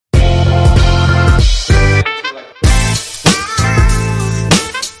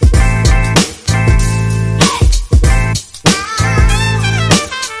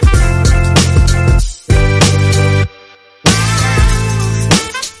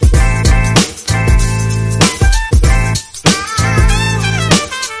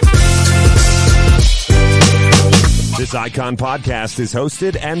This Icon podcast is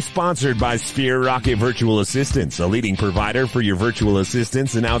hosted and sponsored by Sphere Rocket Virtual Assistants, a leading provider for your virtual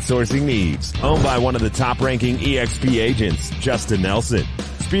assistants and outsourcing needs. Owned by one of the top-ranking EXP agents, Justin Nelson.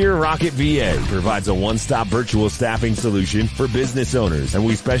 Sphere Rocket VA provides a one-stop virtual staffing solution for business owners, and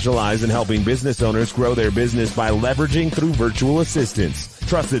we specialize in helping business owners grow their business by leveraging through virtual assistants.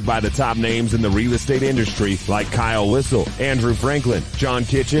 Trusted by the top names in the real estate industry like Kyle Whistle, Andrew Franklin, John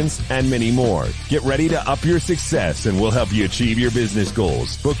Kitchens, and many more. Get ready to up your success and we'll help you achieve your business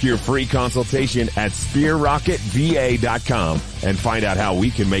goals. Book your free consultation at sphererocketva.com and find out how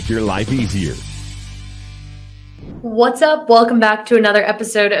we can make your life easier. What's up? Welcome back to another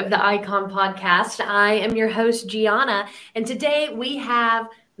episode of the Icon Podcast. I am your host, Gianna, and today we have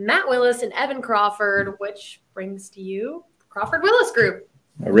Matt Willis and Evan Crawford, which brings to you Crawford Willis Group.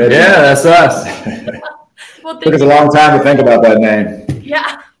 Yeah, that's us. Well, took us a long time to think about that name.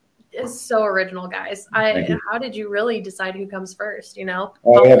 Yeah, it's so original, guys. How did you really decide who comes first? You know,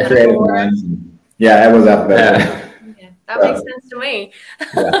 we have creative minds. Yeah, that was alphabetical. Yeah, that makes sense to me.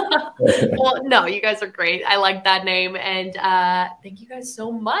 Yeah. Well, no, you guys are great. I like that name, and thank you guys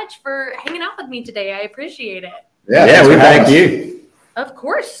so much for hanging out with me today. I appreciate it. Yeah, we thank you. Of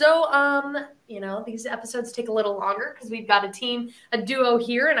course. So, these episodes take a little longer because we've got a duo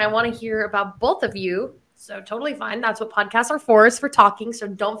here, and I want to hear about both of you. So totally fine. That's what podcasts are for, is for talking. So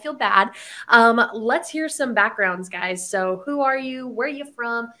don't feel bad. Let's hear some backgrounds, guys. So who are you? Where are you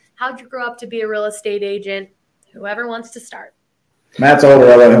from? How'd you grow up to be a real estate agent? Whoever wants to start. Matt's older.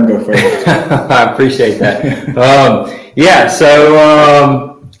 I'll let him go first. I appreciate that.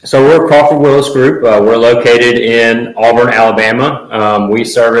 So we're Crawford Willis Group. We're located in Auburn, Alabama. We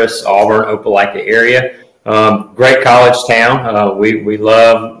service Auburn, Opelika area. Great college town. We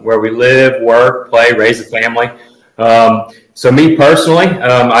love where we live, work, play, raise a family. So me personally,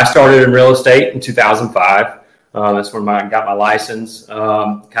 I started in real estate in 2005. That's when I got my license.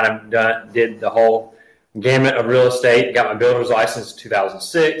 Did the whole gamut of real estate. Got my builder's license in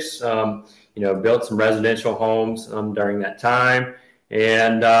 2006. Built some residential homes during that time.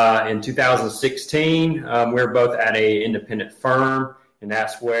 And in 2016, we were both at an independent firm, and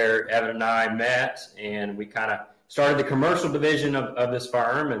that's where Evan and I met, and we kind of started the commercial division of this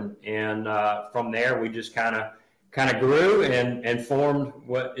firm, and from there we just kind of grew and formed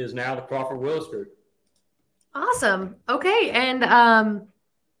what is now the Crawford Willis Group. Awesome. Okay, and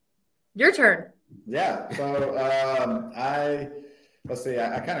your turn. Yeah. So I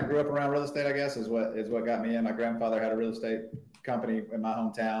kind of grew up around real estate, I guess, is what got me in. My grandfather had a real estate company in my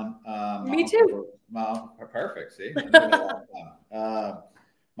hometown. Me too. Perfect. See, my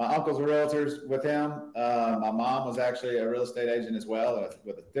uncles were realtors with him. My mom was actually a real estate agent as well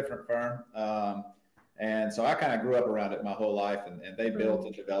with a different firm. And so I kind of grew up around it my whole life, and they built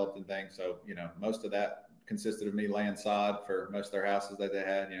and developed and things. So, most of that consisted of me laying sod for most of their houses that they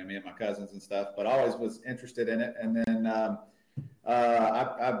had, me and my cousins and stuff, but always was interested in it. And then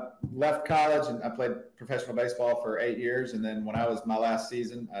I left college and I played professional baseball for 8 years. And then when I was my last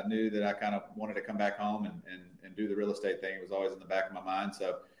season, I knew that I kind of wanted to come back home and do the real estate thing. It was always in the back of my mind.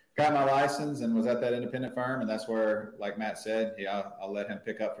 So got my license and was at that independent firm. And that's where, like Matt said, I'll let him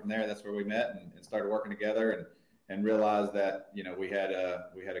pick up from there. That's where we met and started working together and realized that, we had a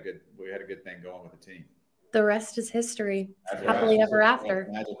good thing going with the team. The rest is history. Happily ever after.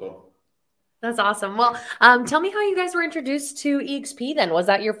 Magical. That's awesome. Well, tell me how you guys were introduced to EXP then. Was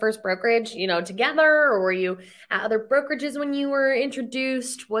that your first brokerage, together, or were you at other brokerages when you were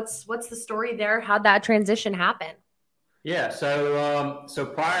introduced? What's the story there? How'd that transition happen? Yeah.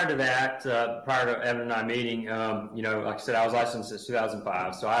 So prior to that, prior to Evan and I meeting, like I said, I was licensed since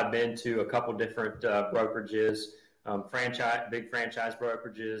 2005. So I've been to a couple different brokerages, big franchise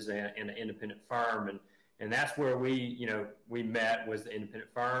brokerages and an independent firm. And that's where we met, was the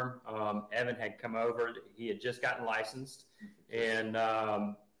independent firm. Evan had come over. He had just gotten licensed. And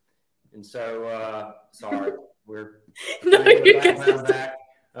so, sorry, we're back.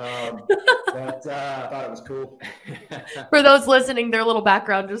 But I thought it was cool. For those listening, their little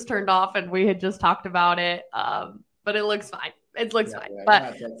background just turned off and we had just talked about it. But it looks fine. It looks fine.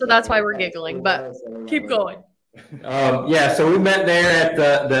 But so that's why we're giggling. But keep going. So we met there at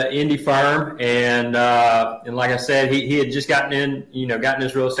the Indy firm, and like I said, he had just gotten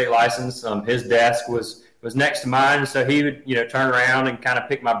his real estate license. His desk was next to mine, so he would turn around and kind of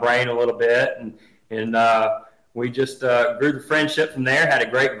pick my brain a little bit, and we just grew the friendship from there. Had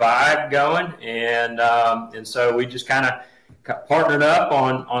a great vibe going, and so we just kind of partnered up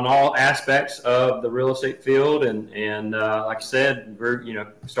on all aspects of the real estate field, and like I said, grew,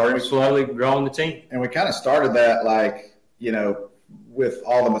 started slowly growing the team. And we kind of started that with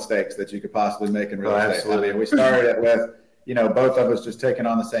all the mistakes that you could possibly make in real estate. Absolutely. I mean, we started it with, both of us just taking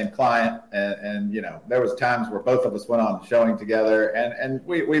on the same client. And there was times where both of us went on showing together and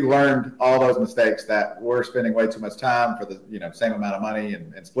we learned all those mistakes that we're spending way too much time for the, same amount of money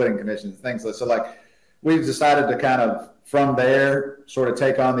and splitting commissions, things. So like we've decided to kind of from there sort of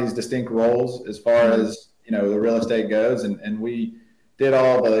take on these distinct roles as far as, the real estate goes. And we did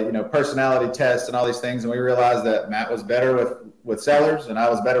all the, personality tests and all these things. And we realized that Matt was better with sellers and I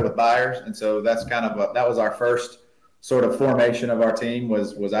was better with buyers. And so that's kind of that was our first sort of formation of our team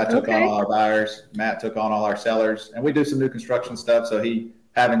was I took on all our buyers, Matt took on all our sellers, and we do some new construction stuff. So he,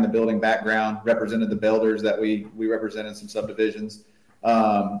 having the building background, represented the builders that we represented some subdivisions.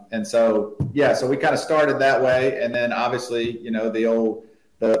 And so we kind of started that way. And then obviously,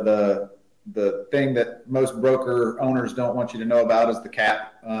 the thing that most broker owners don't want you to know about is the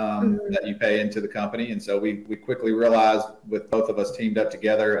cap that you pay into the company. And so we quickly realized with both of us teamed up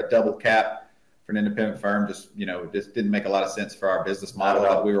together, a double cap for an independent firm just didn't make a lot of sense for our business model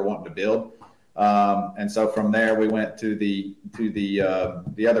that we were wanting to build. And so from there we went to the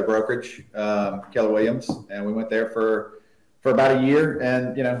other brokerage, Keller Williams, and we went there for about a year,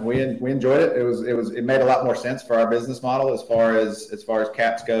 and we enjoyed it. It made a lot more sense for our business model as far as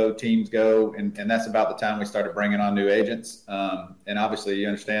caps go, teams go, and that's about the time we started bringing on new agents. And obviously, you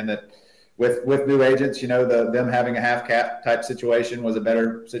understand that with new agents, them having a half cap type situation was a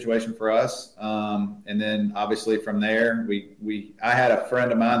better situation for us. And then obviously from there, I had a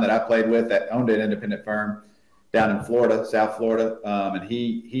friend of mine that I played with that owned an independent firm down in Florida, South Florida, and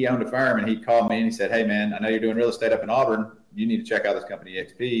he owned a firm, and he called me and he said, "Hey man, I know you're doing real estate up in Auburn. You need to check out this company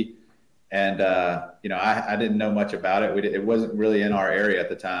EXP." And I didn't know much about it. It wasn't really in our area at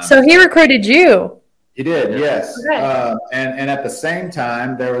the time. So he recruited you. He did, yes. Okay. And at the same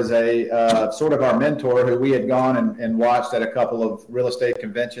time, there was a sort of our mentor who we had gone and watched at a couple of real estate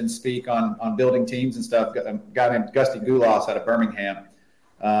conventions speak on building teams and stuff. A guy named Gusty Goulas out of Birmingham.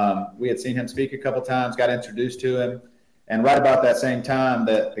 We had seen him speak a couple times, got introduced to him. And right about that same time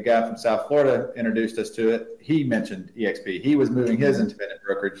that the guy from South Florida introduced us to it, he mentioned EXP. He was moving his independent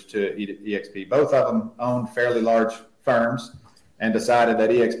brokerage to EXP. Both of them owned fairly large firms and decided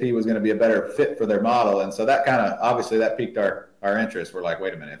that EXP was going to be a better fit for their model. And so that kind of, obviously that piqued our interest. We're like,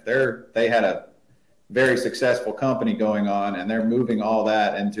 wait a minute, if they had a very successful company going on and they're moving all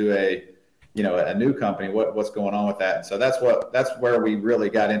that into a new company, what's going on with that? And so that's where we really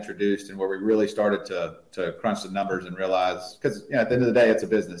got introduced and where we really started to crunch the numbers and realize, because at the end of the day, it's a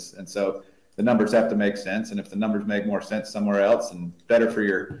business. And so the numbers have to make sense. And if the numbers make more sense somewhere else and better for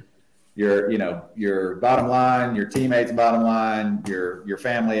your bottom line, your teammates' bottom line, your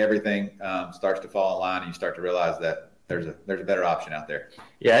family, everything starts to fall in line, and you start to realize that there's a better option out there.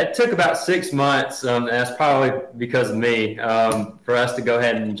 Yeah, it took about 6 months, and that's probably because of me, for us to go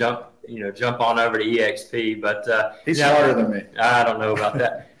ahead and jump on over to EXP. But he's smarter than me. I don't know about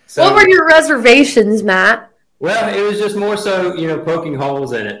that. So, what were your reservations, Matt? Well, it was just more so, poking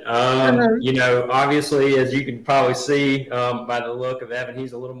holes in it. Obviously, as you can probably see by the look of Evan,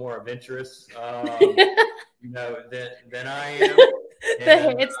 he's a little more adventurous, than I am.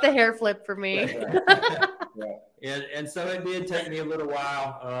 It's the hair flip for me. And so it did take me a little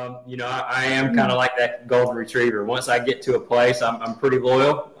while. I am kind of like that golden retriever. Once I get to a place, I'm pretty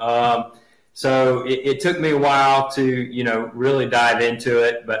loyal. So it took me a while to, really dive into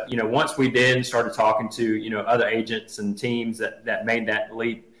it. But, once we did and started talking to, other agents and teams that made that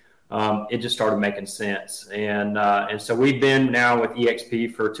leap, it just started making sense. And so we've been now with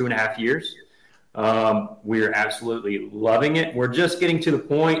EXP for 2.5 years. We're absolutely loving it. We're just getting to the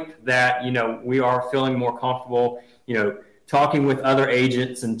point that, we are feeling more comfortable, talking with other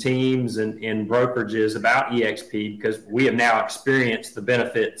agents and teams and brokerages about EXP, because we have now experienced the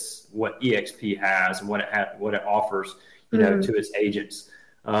benefits, what EXP has and what it offers, to its agents.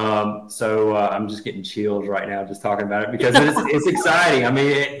 So I'm just getting chills right now just talking about it, because it's exciting. I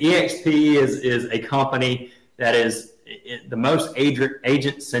mean, EXP is a company that is the most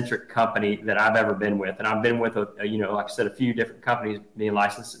agent-centric company that I've ever been with. And I've been with, like I said, a few different companies, being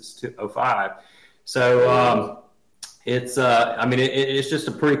licensed since 2005. So it's just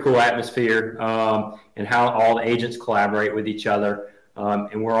a pretty cool atmosphere, and how all the agents collaborate with each other.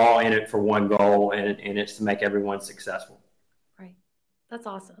 And we're all in it for one goal, and it's to make everyone successful. Right. That's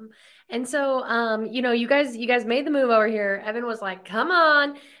awesome. And so, you guys made the move over here. Evan was like, come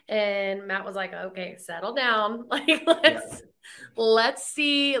on. And Matt was like, okay, settle down. Like, let's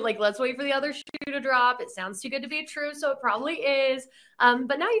see, let's wait for the other shoe to drop. It sounds too good to be true. So it probably is.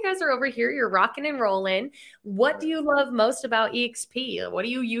 But now you guys are over here. You're rocking and rolling. What do you love most about EXP? What do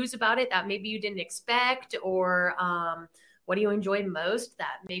you use about it that maybe you didn't expect, or what do you enjoy most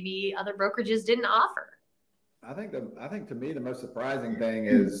that maybe other brokerages didn't offer? I think to me the most surprising thing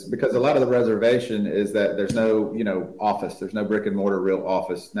is because a lot of the reservation is that there's no office, there's no brick and mortar real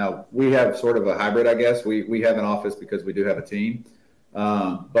office. Now we have sort of a hybrid, I guess. We have an office because we do have a team,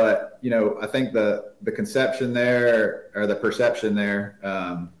 but I think the conception there or the perception there,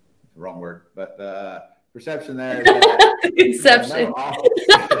 wrong word, but perception there. Conception.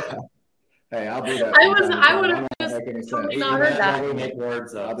 Hey, I'll do that. I would have just totally not heard that. We make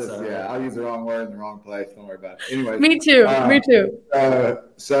words up. I'll use the wrong word in the wrong place. Don't worry about it. Anyway. Me too.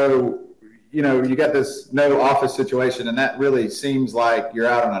 So, you got this no office situation, and that really seems like you're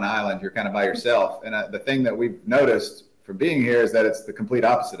out on an island. You're kind of by yourself. And the thing that we've noticed from being here is that it's the complete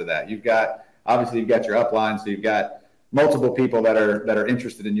opposite of that. You've got your upline, so you've got multiple people that are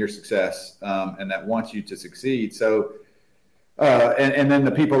interested in your success and that want you to succeed. So. And then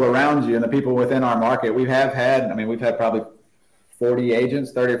the people around you and the people within our market, we've had probably 30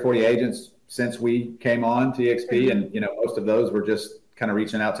 or 40 agents since we came on to EXP. And, most of those were just kind of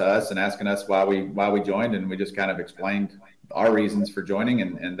reaching out to us and asking us why we joined. And we just kind of explained our reasons for joining,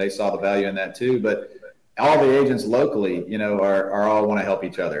 and they saw the value in that too. But all the agents locally, are all want to help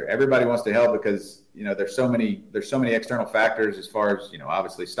each other. Everybody wants to help because, there's so many external factors as far as,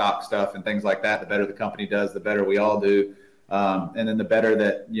 obviously stock stuff and things like that. The better the company does, the better we all do. And then the better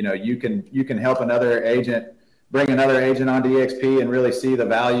that, you can help another agent, bring another agent onto EXP and really see the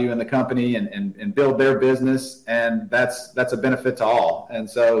value in the company and build their business. And that's a benefit to all. And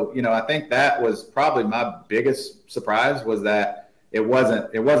so, I think that was probably my biggest surprise was that it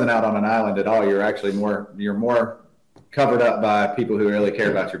wasn't out on an island at all. You're more covered up by people who really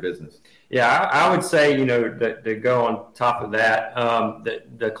care about your business. Yeah, I would say, to go on top of that,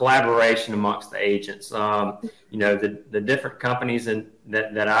 the collaboration amongst the agents, the different companies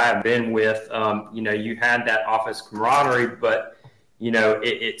that I have been with, you had that office camaraderie, but,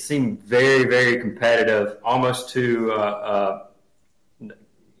 it seemed very, very competitive, almost to, kind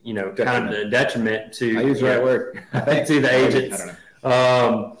of the detriment to, I use the right word. to the agents.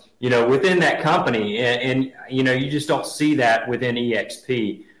 Within that company, and you just don't see that within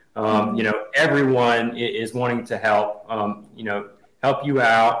EXP. Everyone is wanting to help you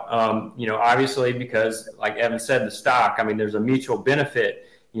out, obviously, because like Evan said, the stock, there's a mutual benefit.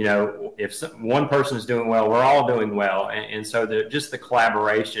 If one person is doing well, we're all doing well. And so just the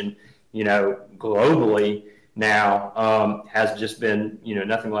collaboration, globally now has just been,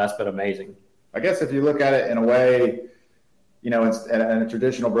 nothing less but amazing. I guess if you look at it in a way, in a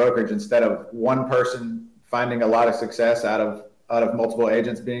traditional brokerage, instead of one person finding a lot of success out of multiple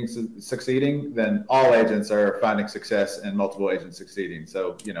agents being succeeding, then all agents are finding success and multiple agents succeeding.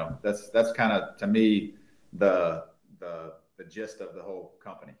 So, that's kind of, to me, the gist of the whole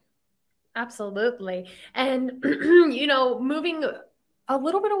company. Absolutely. And, moving a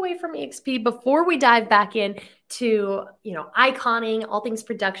little bit away from EXP before we dive back in to, iconing, all things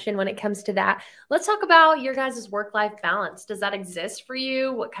production when it comes to that. Let's talk about your guys' work-life balance. Does that exist for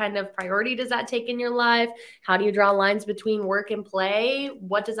you? What kind of priority does that take in your life? How do you draw lines between work and play?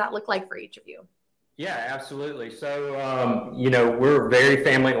 What does that look like for each of you? Yeah, absolutely. So, we're very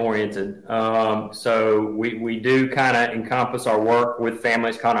family oriented. So we do kind of encompass our work with family.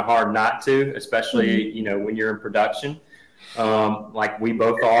 It's kind of hard not to, especially, when you're in production. Like we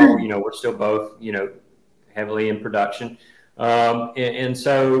both are, we're still both, heavily in production. And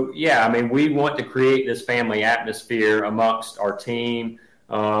so, we want to create this family atmosphere amongst our team,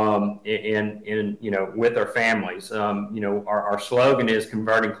 and with our families. Our slogan is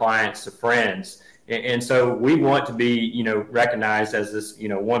converting clients to friends. And so we want to be, recognized as this,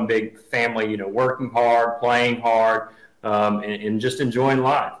 one big family, working hard, playing hard, and just enjoying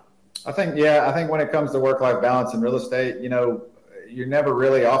life. I think when it comes to work-life balance in real estate, you're never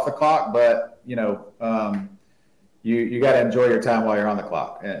really off the clock, but, you got to enjoy your time while you're on the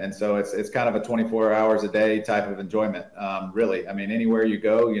clock. And so it's kind of a 24 hours a day type of enjoyment. Really, anywhere you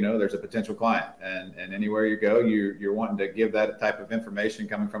go, there's a potential client, and anywhere you go, you're wanting to give that type of information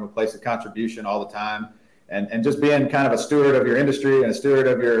coming from a place of contribution all the time, and just being kind of a steward of your industry and a steward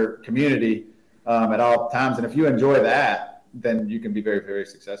of your community at all times. And if you enjoy that, then you can be very, very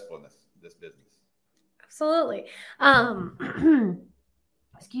successful in this business. Absolutely.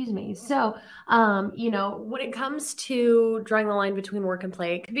 Excuse me. So, when it comes to drawing the line between work and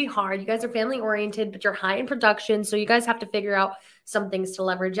play, it can be hard. You guys are family oriented, but you're high in production. So you guys have to figure out some things to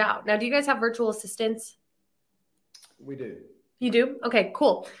leverage out. Now, do you guys have virtual assistants? We do. You do? Okay,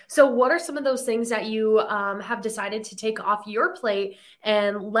 cool. So what are some of those things that you have decided to take off your plate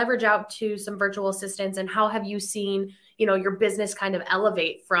and leverage out to some virtual assistants? And how have you seen, your business kind of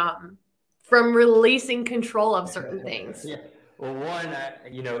elevate from from releasing control of certain things? Yeah. Well, one,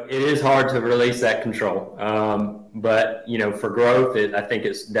 it is hard to release that control. But, for growth, I think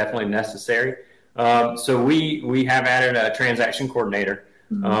it's definitely necessary. So we have added a transaction coordinator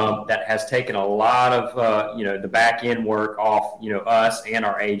that has taken a lot of, the back end work off, us and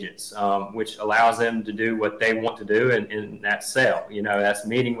our agents, which allows them to do what they want to do. And that's sell, that's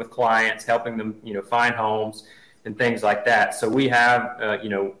meeting with clients, helping them, find homes and things like that. So we have,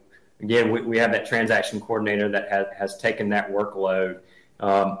 again, we have that transaction coordinator that has taken that workload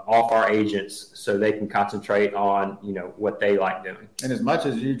off our agents so they can concentrate on, what they like doing. And as much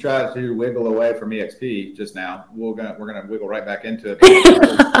as you try to wiggle away from EXP just now, we're gonna wiggle right back into it.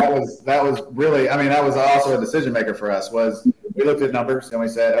 that was really, that was also a decision maker for us. Was we looked at numbers and we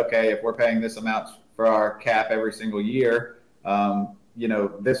said, okay, if we're paying this amount for our cap every single year,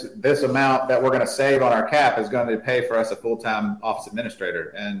 this amount that we're going to save on our cap is going to pay for us a full-time office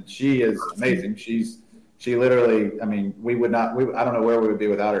administrator. And she is amazing. She literally, we would not, I don't know where we would be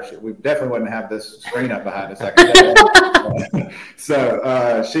without her. We definitely wouldn't have this screen up behind us. I can tell you.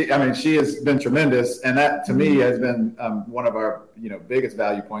 So she has been tremendous. And that to me has been one of our, biggest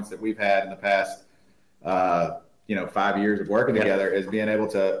value points that we've had in the past, 5 years of working together is being able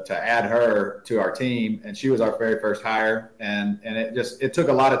to add her to our team. And she was our very first hire. And it took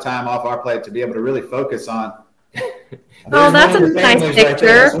a lot of time off our plate to be able to really focus on. Oh, that's a nice picture. Right,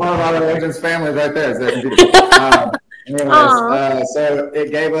 that's one of our agents' families right there. So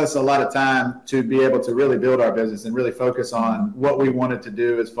it gave us a lot of time to be able to really build our business and really focus on what we wanted to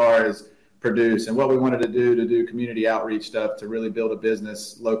do as far as produce and what we wanted to do community outreach stuff to really build a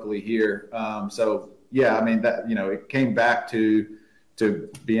business locally here. It came back to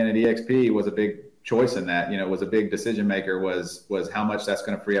being at EXP was a big choice in that, was a big decision maker was how much that's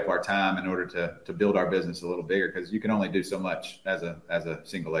going to free up our time in order to build our business a little bigger, because you can only do so much as a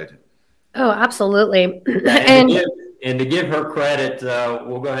single agent. Oh, absolutely. And to give her credit,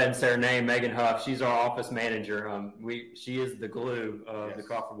 we'll go ahead and say her name, Megan Huff. She's our office manager. She is the glue of the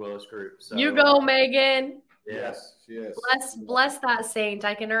Crawford Willis group. So, you go, Megan. Yes, she is. Bless that saint.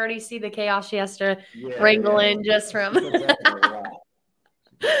 I can already see the chaos she has to wrangle in just from.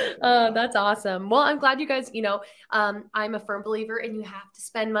 Oh, that's awesome. Well, I'm glad you guys, I'm a firm believer in you have to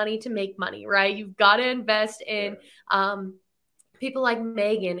spend money to make money, right? You've got to invest in people like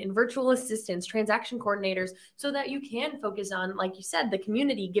Megan and virtual assistants, transaction coordinators, so that you can focus on, like you said, the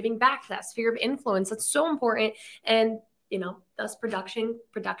community, giving back, that sphere of influence. That's so important. And, thus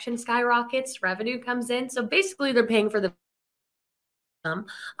production skyrockets, revenue comes in. So basically they're paying for the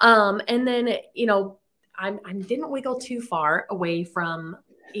and then, I didn't wiggle too far away from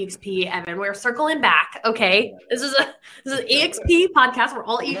EXP, Evan. We're circling back. Okay. This is an EXP podcast. We're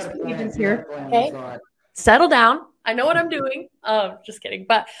all EXP agents here. Okay. Settle down. I know what I'm doing. Just kidding.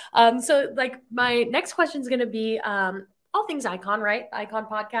 But so my next question is going to be all things Icon, right? Icon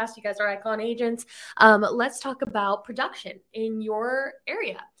podcast. You guys are Icon agents. Let's talk about production in your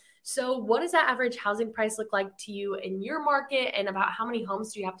area. So what does that average housing price look like to you in your market, and about how many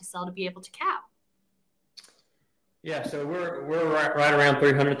homes do you have to sell to be able to cap? Yeah, so we're right around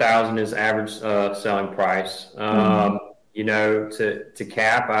 300,000 is average selling price. To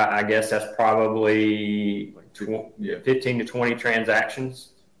cap, I guess that's probably 15 to 20 transactions.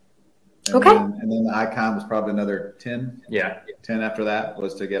 And then the Icon was probably another 10. Yeah, 10 after that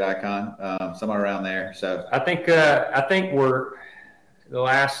was to get Icon, somewhere around there. So I think we're the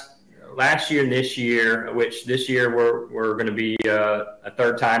last year and this year, which this year we're going to be a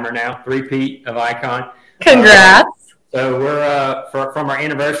third timer now, three-peat of Icon. Congrats. So we're from our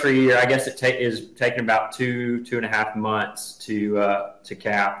anniversary year. I guess it is taking about 2.5 months to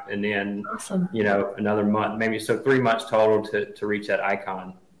cap, and then awesome. Another month, maybe, so 3 months total to reach that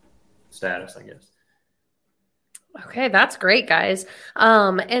Icon status, I guess. Okay, that's great, guys.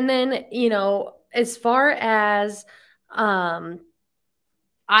 And then as far as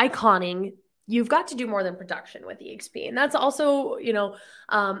iconing, you've got to do more than production with EXP. And that's also,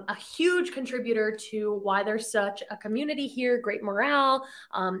 a huge contributor to why there's such a community here, great morale,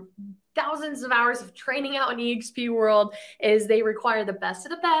 thousands of hours of training out in EXP world is they require the best of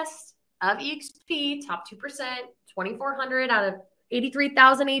the best of EXP, top 2%, 2,400 out of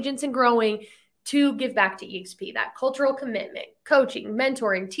 83,000 agents and growing, to give back to EXP. That cultural commitment, coaching,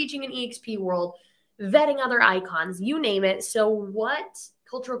 mentoring, teaching in EXP world, vetting other icons, you name it. So what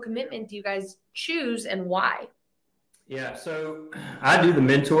cultural commitment do you guys choose and why? Yeah, so I do the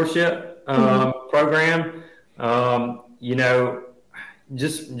mentorship program.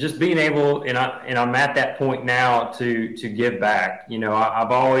 Just being able, and I'm at that point now to give back.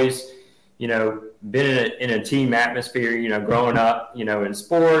 I've always, been in a team atmosphere. Growing up, in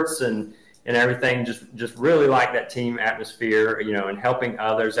sports and and everything. Just really like that team atmosphere, and helping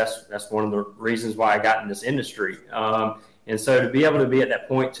others. That's one of the reasons why I got in this industry. And so to be able to be at that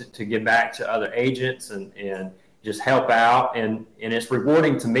point to give back to other agents and just help out, and it's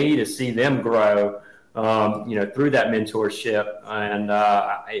rewarding to me to see them grow, through that mentorship. And,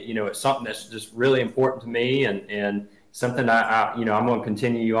 it's something that's just really important to me, and something I'm going to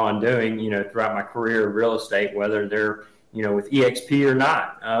continue on doing, throughout my career of real estate, whether they're, with EXP or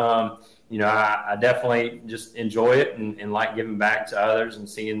not. I definitely just enjoy it and like giving back to others and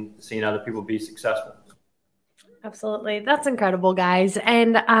seeing other people be successful. Absolutely. That's incredible, guys.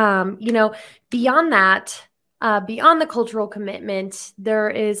 And, beyond that, beyond the cultural commitment, there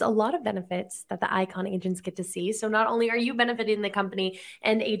is a lot of benefits that the Icon agents get to see. So not only are you benefiting the company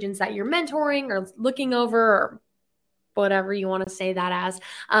and agents that you're mentoring or looking over, or whatever you want to say that as,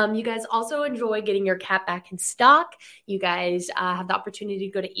 you guys also enjoy getting your cap back in stock. You guys have the opportunity to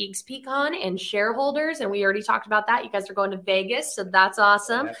go to EXP Con and shareholders, and we already talked about that. You guys are going to Vegas, so that's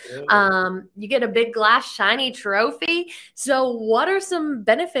awesome. You get a big glass shiny trophy. So what are some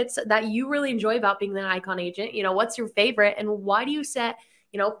benefits that you really enjoy about being an Icon agent? What's your favorite, and why do you set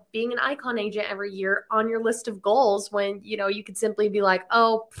being an Icon agent every year on your list of goals when, you could simply be like,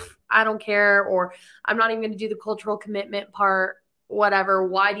 oh, I don't care, or I'm not even going to do the cultural commitment part, whatever.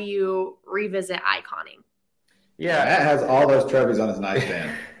 Why do you revisit Iconing? Yeah, Matt has all those trophies on his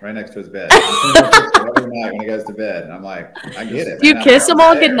nightstand right next to his bed. Every night when he goes to bed. And I'm like, I get it. Do you kiss them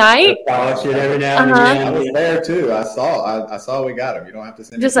all good night? Polish it every now and again. I was there too. I saw we got him. You don't have to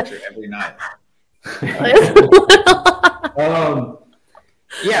send me a picture every night.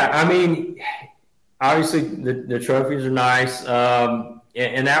 Yeah, I mean, obviously the trophies are nice.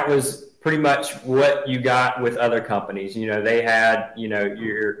 And that was pretty much what you got with other companies. They had,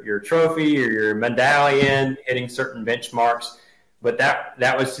 your trophy or your medallion hitting certain benchmarks, but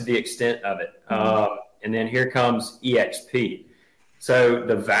that was to the extent of it. And then here comes EXP. So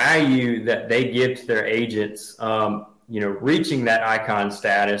the value that they give to their agents, reaching that icon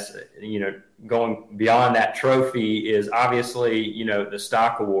status, going beyond that trophy is obviously, the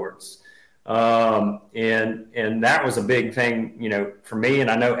stock awards. And that was a big thing, for me.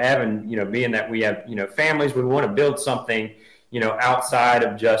 And I know Evan, being that we have, families, we want to build something, outside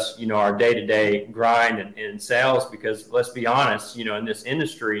of just, our day-to-day grind and sales, because let's be honest, in this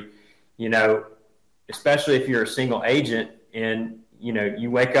industry, especially if you're a single agent and, you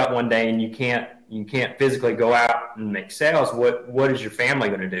wake up one day and you can't physically go out and make sales, what is your family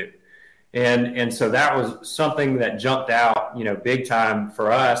going to do? And so that was something that jumped out, big time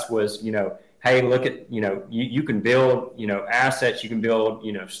for us was, hey, look at, you can build, assets, you can build,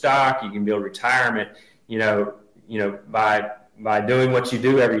 stock, you can build retirement, by doing what you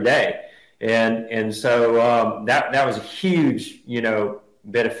do every day. And so that was a huge,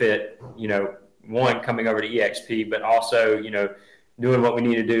 benefit, one, coming over to EXP, but also, doing what we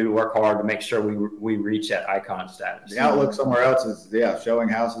need to do to work hard to make sure we reach that icon status. The outlook somewhere else is showing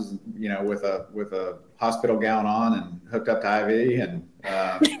houses, with a hospital gown on and hooked up to IV and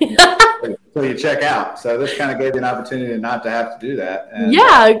so you check out. So this kind of gave you an opportunity not to have to do that. And,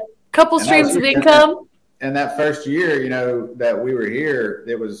 a couple streams of income. And that first year, that we were here,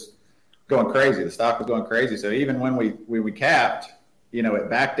 it was going crazy. The stock was going crazy. So even when we capped, it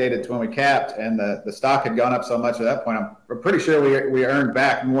backdated to when we capped, and the stock had gone up so much at that point. I'm pretty sure we earned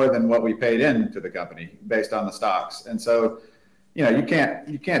back more than what we paid into the company based on the stocks. And so, you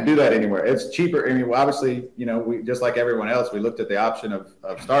can't do that anywhere. It's cheaper. I mean, obviously, we, just like everyone else, we looked at the option of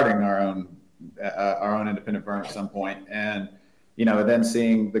starting our own independent firm at some point, and then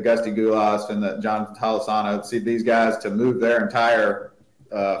seeing the Gusty Gulas and the John Talisano, see these guys to move their entire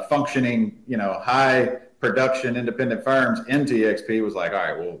functioning, high production independent firms into EXP was like, all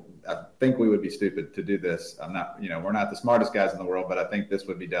right, well, I think we would be stupid to do this. I'm not, we're not the smartest guys in the world, but I think this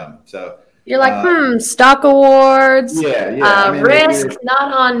would be dumb. So you're like, stock awards, risk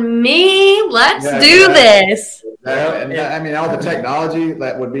not on me. Let's do this. And I mean, all the technology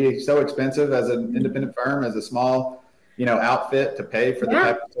that would be so expensive as an independent firm, as a small, outfit to pay for the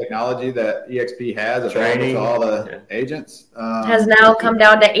type of technology that EXP has available to all the agents. Has now come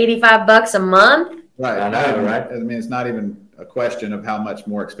down to $85 a month. Right. I know, right? I mean, it's not even a question of how much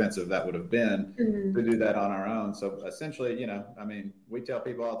more expensive that would have been to do that on our own. So essentially, we tell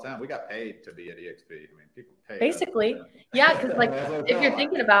people all the time, we got paid to be at EXP. I mean, people pay. Basically. Yeah. Cause like if you're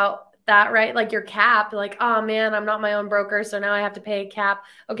thinking about that, right? Like your cap, like, oh man, I'm not my own broker. So now I have to pay a cap.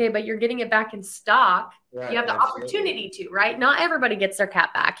 Okay. But you're getting it back in stock. Right, you have the opportunity to, right? Not everybody gets their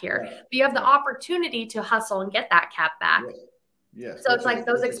cap back here, but you have the opportunity to hustle and get that cap back. Yes. So it's like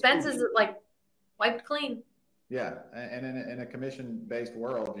those expenses are like wiped clean. Yeah, and in a commission-based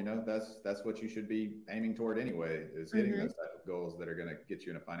world, that's what you should be aiming toward anyway, is hitting those type of goals that are going to get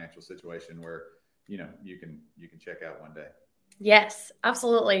you in a financial situation where, you can check out one day. Yes,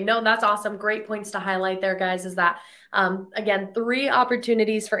 absolutely. No, that's awesome. Great points to highlight there, guys, is that, again, 3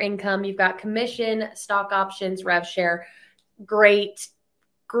 opportunities for income. You've got commission, stock options, rev share. Great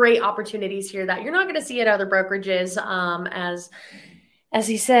opportunities here that you're not going to see at other brokerages. As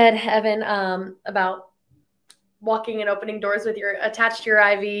he said, Evan, about walking and opening doors with your attached to your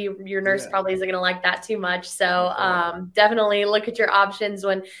IV, your nurse probably isn't going to like that too much. So definitely look at your options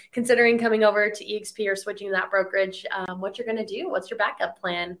when considering coming over to EXP or switching to that brokerage. What you're going to do, what's your backup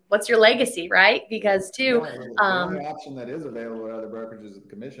plan, what's your legacy, right? Because too, the only option that is available at other brokerages is the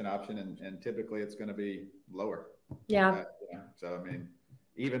commission option, and typically it's going to be lower. Yeah. So I mean,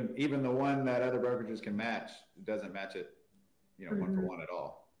 even the one that other brokerages can match, it doesn't match it, one for one at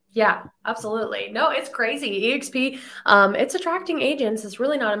all. Yeah, absolutely. No, it's crazy. EXP, it's attracting agents. It's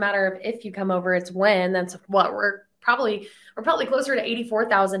really not a matter of if you come over, it's when. That's what we're probably closer to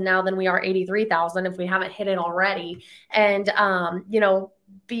 84,000 now than we are 83,000 if we haven't hit it already. And,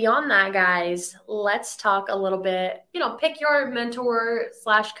 beyond that, guys, let's talk a little bit, pick your mentor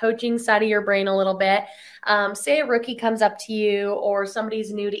 / coaching side of your brain a little bit. Say a rookie comes up to you or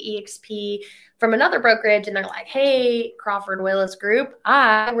somebody's new to EXP from another brokerage and they're like, hey, Crawford Willis Group,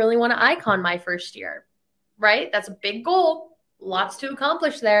 I really want to icon my first year, right? That's a big goal. Lots to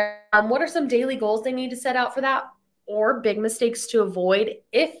accomplish there. What are some daily goals they need to set out for that, or big mistakes to avoid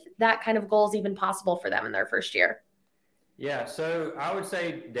if that kind of goal is even possible for them in their first year? Yeah, so I would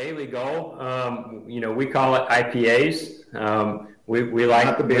say daily goal. We call it IPAs. We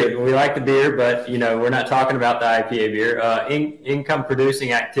like the beer. We like the beer, but we're not talking about the IPA beer. Income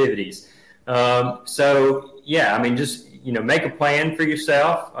producing activities. Just make a plan for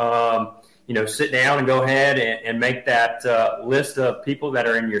yourself. Sit down and go ahead and make that list of people that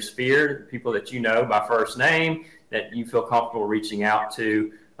are in your sphere, people that you know by first name, that you feel comfortable reaching out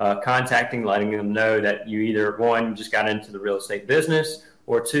to. Contacting, letting them know that you either, 1, just got into the real estate business,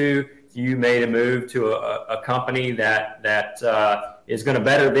 or 2, you made a move to a company that is going to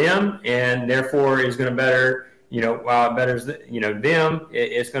better them, and therefore is going to better, while it betters them,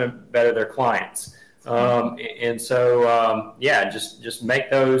 it's going to better their clients. Just make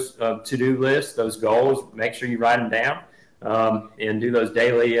those to-do lists, those goals. Make sure you write them down. And do those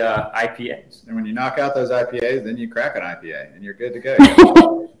daily IPAs. And when you knock out those IPAs, then you crack an IPA and you're good to go.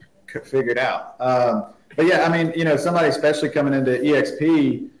 Figured out. Somebody especially coming into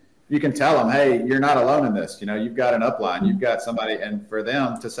EXP, you can tell them, hey, you're not alone in this. You've got an upline, you've got somebody, and for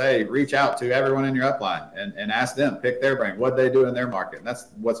them to say, reach out to everyone in your upline and ask them, pick their brain, what they do in their market. And that's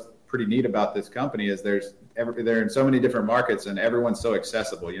what's pretty neat about this company is they're in so many different markets and everyone's so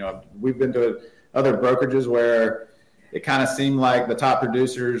accessible. We've been to other brokerages where it kind of seemed like the top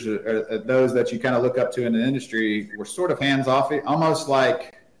producers or those that you kind of look up to in the industry were sort of hands off, almost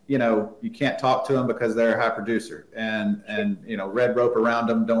like, you can't talk to them because they're a high producer and red rope around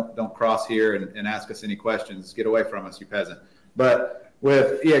them. Don't cross here and ask us any questions. Get away from us, you peasant. But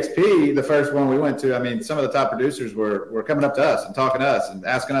with EXP, the first one we went to, some of the top producers were coming up to us and talking to us and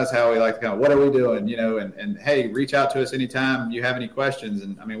asking us how we like to come. What are we doing? And hey, reach out to us anytime you have any questions.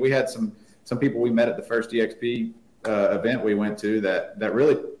 And we had some people we met at the first EXP event we went to that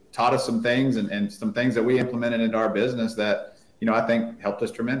really taught us some things and some things that we implemented into our business that I think helped us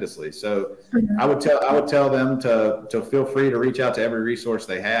tremendously. So I would tell them to feel free to reach out to every resource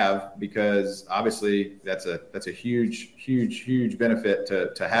they have, because obviously that's a huge benefit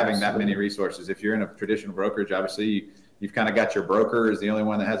to having that many resources. If you're in a traditional brokerage, obviously you've kind of got your broker is the only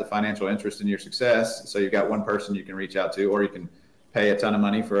one that has a financial interest in your success. So you've got one person you can reach out to, or you can pay a ton of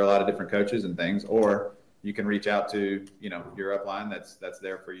money for a lot of different coaches and things, or you can reach out to, your upline that's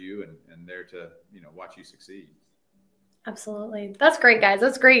there for you and there to, watch you succeed. Absolutely. That's great, guys.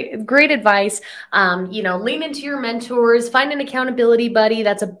 That's great advice. Lean into your mentors, find an accountability buddy.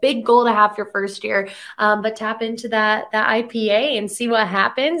 That's a big goal to have your first year. But tap into that IPA and see what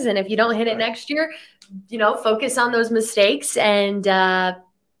happens. And if you don't hit it next year, focus on those mistakes and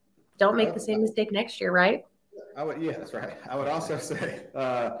don't make the same mistake next year, right? That's right. I would also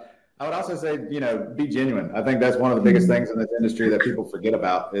say, be genuine. I think that's one of the biggest things in this industry that people forget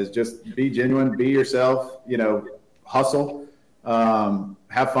about is just be genuine, be yourself, hustle,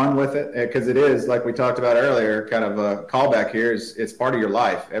 have fun with it. Because it is, like we talked about earlier, kind of a callback here is it's part of your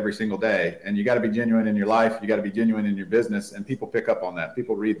life every single day. And you got to be genuine in your life. You got to be genuine in your business. And people pick up on that.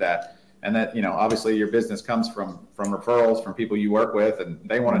 People read that. And that, obviously your business comes from referrals from people you work with, and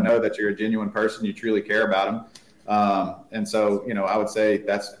they want to know that you're a genuine person. You truly care about them. And so, I would say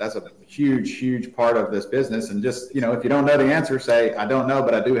that's a huge part of this business. And just, if you don't know the answer, say, I don't know,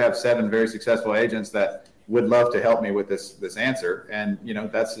 but I do have 7 very successful agents that would love to help me with this answer. And,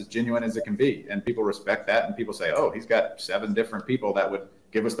 that's as genuine as it can be. And people respect that. And people say, oh, he's got 7 different people that would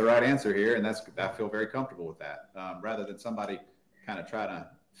give us the right answer here. And I feel very comfortable with that, rather than somebody kind of try to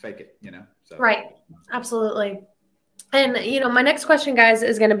fake it, So. Right. Absolutely. And, my next question, guys,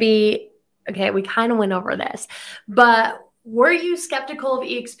 is going to be, okay, we kind of went over this, but were you skeptical of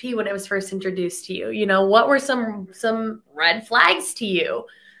EXP when it was first introduced to you? What were some red flags to you,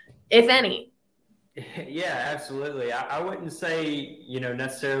 if any? Yeah, absolutely. I wouldn't say,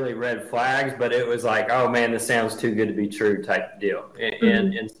 necessarily red flags, but it was like, oh man, this sounds too good to be true type deal.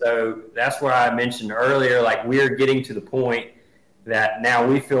 And so that's where I mentioned earlier, like we're getting to the point that now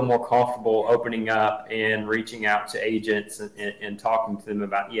we feel more comfortable opening up and reaching out to agents and talking to them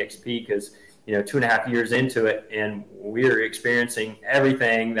about EXP because, 2.5 years into it, and we're experiencing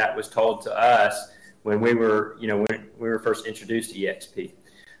everything that was told to us when we were, when we were first introduced to EXP.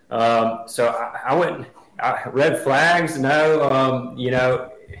 So I wouldn't, red flags, no.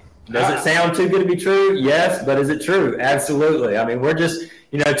 Does it sound too good to be true? Yes, but is it true? Absolutely. I mean, we're just,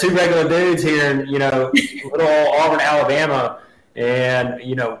 2 regular dudes here in, little Auburn, Alabama. And,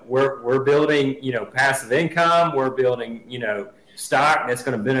 we're building, passive income. We're building, stock that's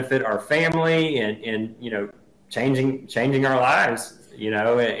going to benefit our family and changing our lives,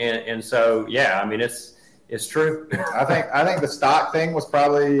 and so, yeah, I mean, it's true. I think the stock thing was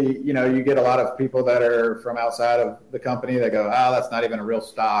probably, you get a lot of people that are from outside of the company that go, oh, that's not even a real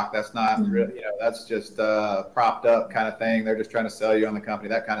stock. That's not real, that's just propped up kind of thing. They're just trying to sell you on the company,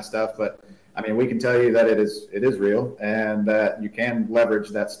 that kind of stuff. But I mean, we can tell you that it is real and that you can leverage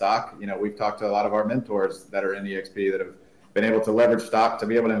that stock. We've talked to a lot of our mentors that are in EXP that have been able to leverage stock to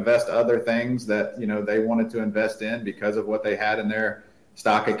be able to invest other things that, they wanted to invest in because of what they had in their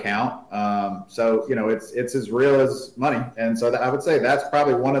stock account. So, it's as real as money. And so I would say that's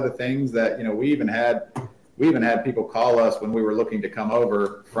probably one of the things that, we even had people call us when we were looking to come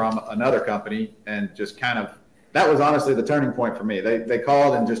over from another company and just kind of, that was honestly the turning point for me. They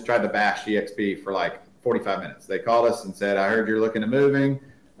called and just tried to bash EXP for like 45 minutes. They called us and said, I heard you're looking at moving.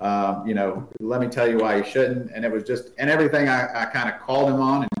 Let me tell you why you shouldn't. And it was just, and everything I kind of called him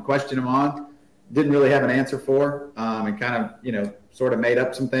on and questioned him on, didn't really have an answer for, and kind of, sort of made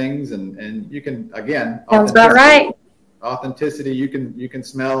up some things. And you can, again, sounds about right. Authenticity, you can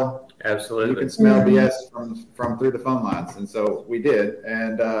smell. Absolutely. You can smell BS from through the phone lines. And so we did.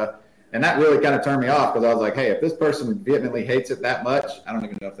 And that really kind of turned me off because I was like, hey, if this person vehemently hates it that much, I don't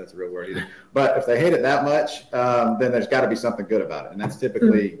even know if that's a real word either, but if they hate it that much, then there's got to be something good about it. And that's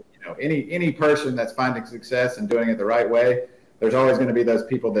typically, any person that's finding success and doing it the right way, there's always going to be those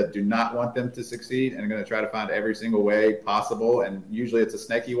people that do not want them to succeed and are going to try to find every single way possible. And usually it's a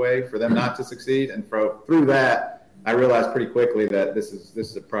snaky way for them not to succeed. And through that, I realized pretty quickly that this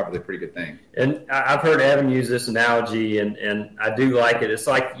is probably a pretty good thing. And I've heard Evan use this analogy, and I do like it. It's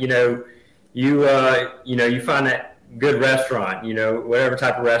like, you find that good restaurant, whatever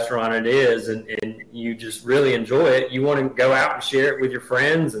type of restaurant it is, and you just really enjoy it. You want to go out and share it with your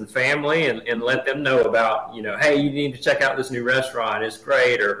friends and family and let them know about, hey, you need to check out this new restaurant. It's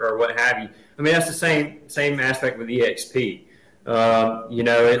great, or what have you. I mean, that's the same aspect with EXP. I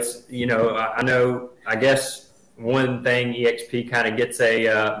guess one thing EXP kind of gets a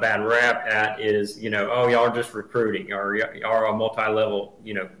bad rap at is, oh, y'all are just recruiting, or y'all are a multi-level,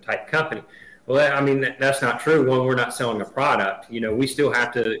 type company. Well, I mean, that's not true. When we're not selling a product, we still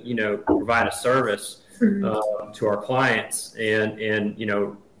have to, provide a service to our clients, and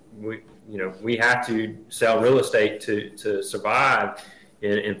we have to sell real estate to survive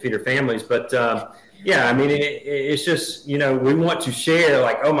and feed our families. But yeah, I mean, it's just, we want to share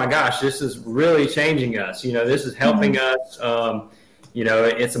like, oh my gosh, this is really changing us. This is helping us.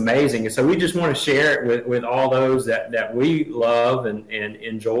 It's amazing. And so we just want to share it with all those that we love and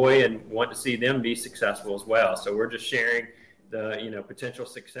enjoy and want to see them be successful as well. So we're just sharing the, potential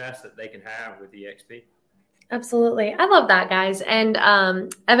success that they can have with EXP. Absolutely. I love that, guys. And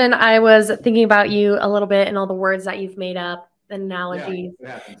Evan, I was thinking about you a little bit and all the words that you've made up. Analogies.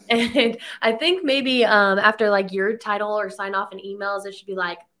 Yeah, and I think maybe after like your title or sign off in emails, it should be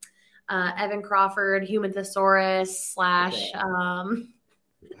like Evan Crawford, human thesaurus /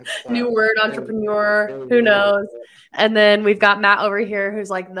 new word entrepreneur, who knows. And then we've got Matt over here who's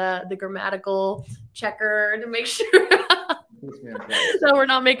like the grammatical checker to make sure so we're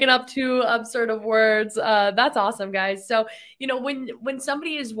not making up too absurd of words. That's awesome, guys. So when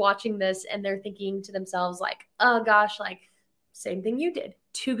somebody is watching this and they're thinking to themselves like, oh gosh, like same thing you did.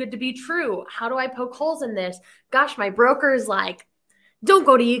 Too good to be true. How do I poke holes in this? Gosh, my broker is like, don't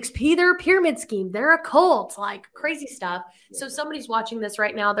go to EXP. They're a pyramid scheme. They're a cult, like crazy stuff. So somebody's watching this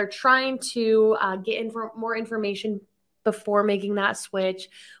right now. They're trying to get more information before making that switch.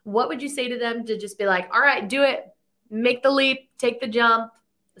 What would you say to them to just be like, all right, do it, make the leap, take the jump,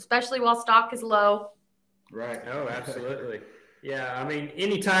 especially while stock is low? Right. Oh, absolutely. Yeah. I mean,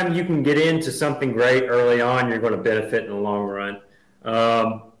 anytime you can get into something great early on, you're going to benefit in the long run.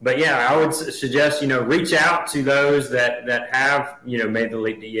 But yeah, I would suggest, reach out to those that have, made the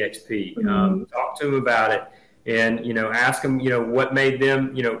leap to EXP, talk to them about it and, ask them, what made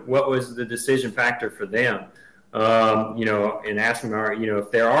them, what was the decision factor for them? And ask them,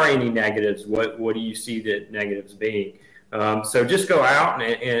 if there are any negatives, what do you see the negatives being? So just go out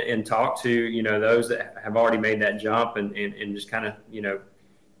and talk to, those that have already made that jump and just kind of,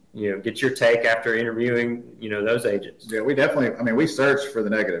 get your take after interviewing, those agents. Yeah, we definitely, we search for the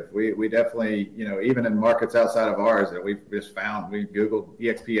negative. We definitely, even in markets outside of ours that we've just found, we Googled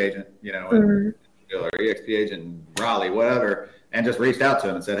EXP agent, or EXP agent in Raleigh, whatever, and just reached out to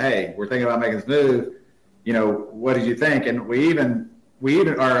them and said, hey, we're thinking about making this move. What did you think? And we even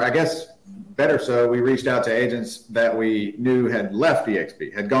are, I guess, better so, we reached out to agents that we knew had left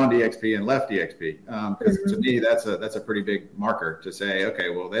EXP, had gone to EXP and left EXP. Because to me, that's a pretty big marker to say, okay,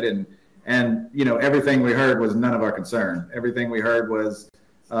 well, they didn't. And, everything we heard was none of our concern. Everything we heard was,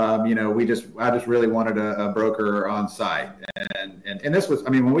 I just really wanted a broker on site. And this was,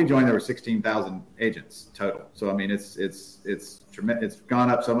 when we joined, there were 16,000 agents total. So, it's gone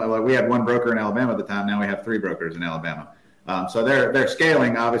up so much. Like we had one broker in Alabama at the time. Now we have 3 brokers in Alabama. So they're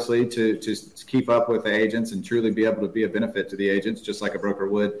scaling, obviously, to keep up with the agents and truly be able to be a benefit to the agents, just like a broker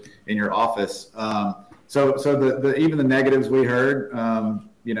would in your office. So even the negatives we heard,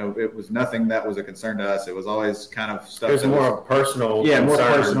 it was nothing that was a concern to us. It was always kind of stuff. It was more personal. Yeah, more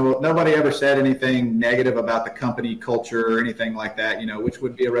concern. personal. Nobody ever said anything negative about the company culture or anything like that, which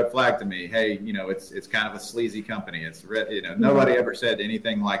would be a red flag to me. Hey, it's kind of a sleazy company. It's nobody ever said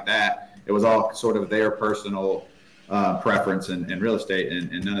anything like that. It was all sort of their personal preference in real estate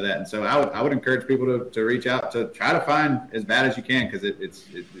and none of that. And so I would encourage people to reach out to try to find as bad as you can, because it's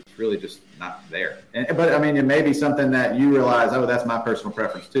really just not there. But it may be something that you realize, oh, that's my personal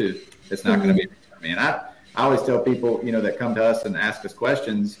preference too. It's not going to be for me. And I always tell people, that come to us and ask us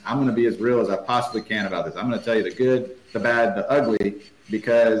questions, I'm going to be as real as I possibly can about this. I'm going to tell you the good, the bad, the ugly,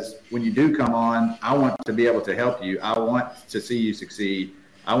 because when you do come on, I want to be able to help you. I want to see you succeed.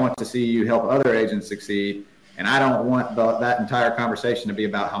 I want to see you help other agents succeed. And I don't want that entire conversation to be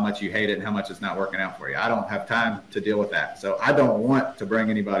about how much you hate it and how much it's not working out for you. I don't have time to deal with that. So I don't want to bring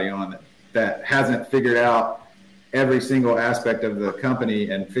anybody on that hasn't figured out every single aspect of the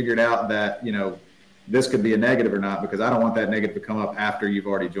company and figured out that, this could be a negative or not, because I don't want that negative to come up after you've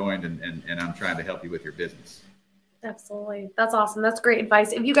already joined and I'm trying to help you with your business. Absolutely. That's awesome. That's great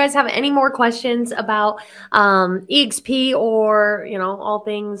advice. If you guys have any more questions about EXP or, all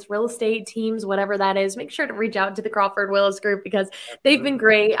things real estate teams, whatever that is, make sure to reach out to the Crawford Willis group, because they've been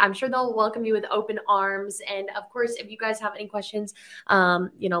great. I'm sure they'll welcome you with open arms. And of course, if you guys have any questions,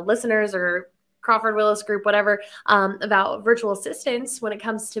 listeners or Crawford Willis group, whatever, about virtual assistants. When it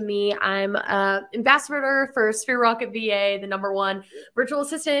comes to me, I'm ambassador for Sphere Rocket VA, the #1 virtual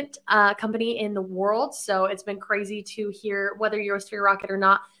assistant company in the world. So it's been crazy to hear, whether you're a Sphere Rocket or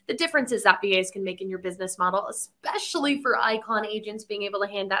not, the differences that VAs can make in your business model, especially for icon agents being able to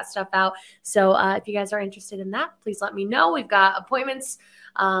hand that stuff out. So if you guys are interested in that, please let me know. We've got appointments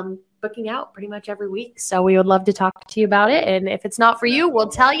booking out pretty much every week. So we would love to talk to you about it. And if it's not for you, we'll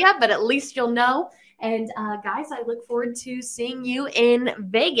tell you, but at least you'll know. And guys, I look forward to seeing you in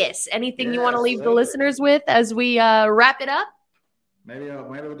Vegas. Anything you want to leave the listeners with as we wrap it up? Maybe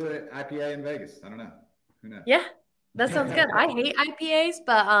we'll do it IPA in Vegas. I don't know. Who knows? Yeah, that sounds good. I hate IPAs,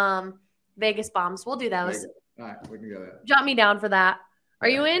 but Vegas bombs. We'll do those. Vegas. All right, we can go there. Jot me down for that. Are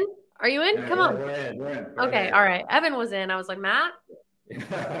you in? Are you in? Yeah, Come on. We're in. Okay. All right. Evan was in. I was like, Matt,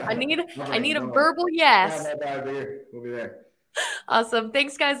 I need a verbal yes. We'll be there. Awesome.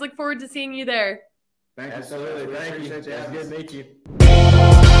 Thanks, guys. Look forward to seeing you there. Thank you. Absolutely. Thank you. It's Good to meet you.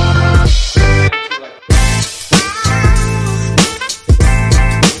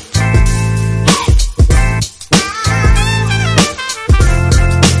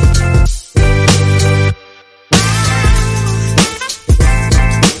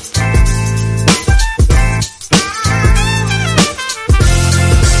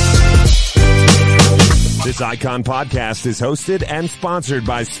 This This Icon podcast is hosted and sponsored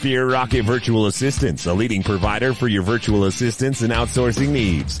by Sphere Rocket Virtual Assistants, a leading provider for your virtual assistants and outsourcing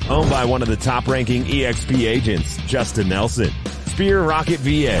needs. Owned by one of the top-ranking EXP agents, Justin Nelson. Sphere Rocket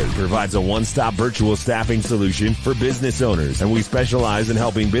VA provides a one-stop virtual staffing solution for business owners, and we specialize in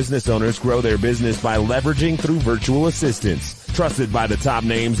helping business owners grow their business by leveraging through virtual assistants. Trusted by the top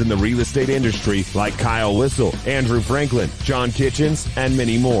names in the real estate industry like Kyle Whistle, Andrew Franklin, John Kitchens, and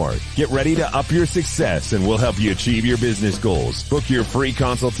many more. Get ready to up your success and we'll help you achieve your business goals. Book your free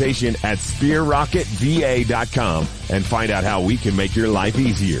consultation at SphereRocketVA.com and find out how we can make your life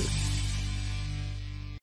easier.